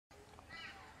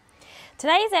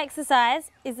Today's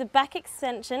exercise is the back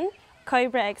extension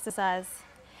Cobra exercise.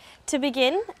 To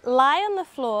begin, lie on the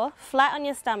floor flat on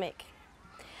your stomach.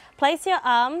 Place your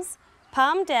arms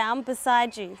palm down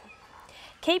beside you.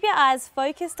 Keep your eyes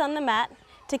focused on the mat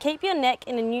to keep your neck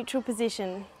in a neutral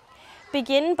position.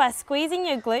 Begin by squeezing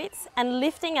your glutes and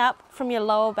lifting up from your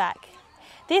lower back.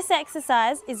 This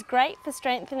exercise is great for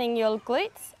strengthening your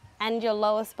glutes and your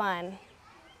lower spine.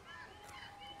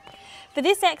 For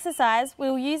this exercise,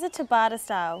 we'll use a Tabata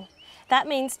style. That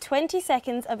means 20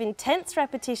 seconds of intense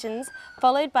repetitions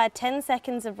followed by 10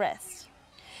 seconds of rest.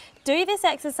 Do this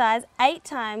exercise 8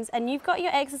 times and you've got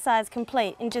your exercise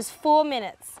complete in just 4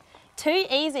 minutes. Too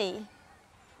easy.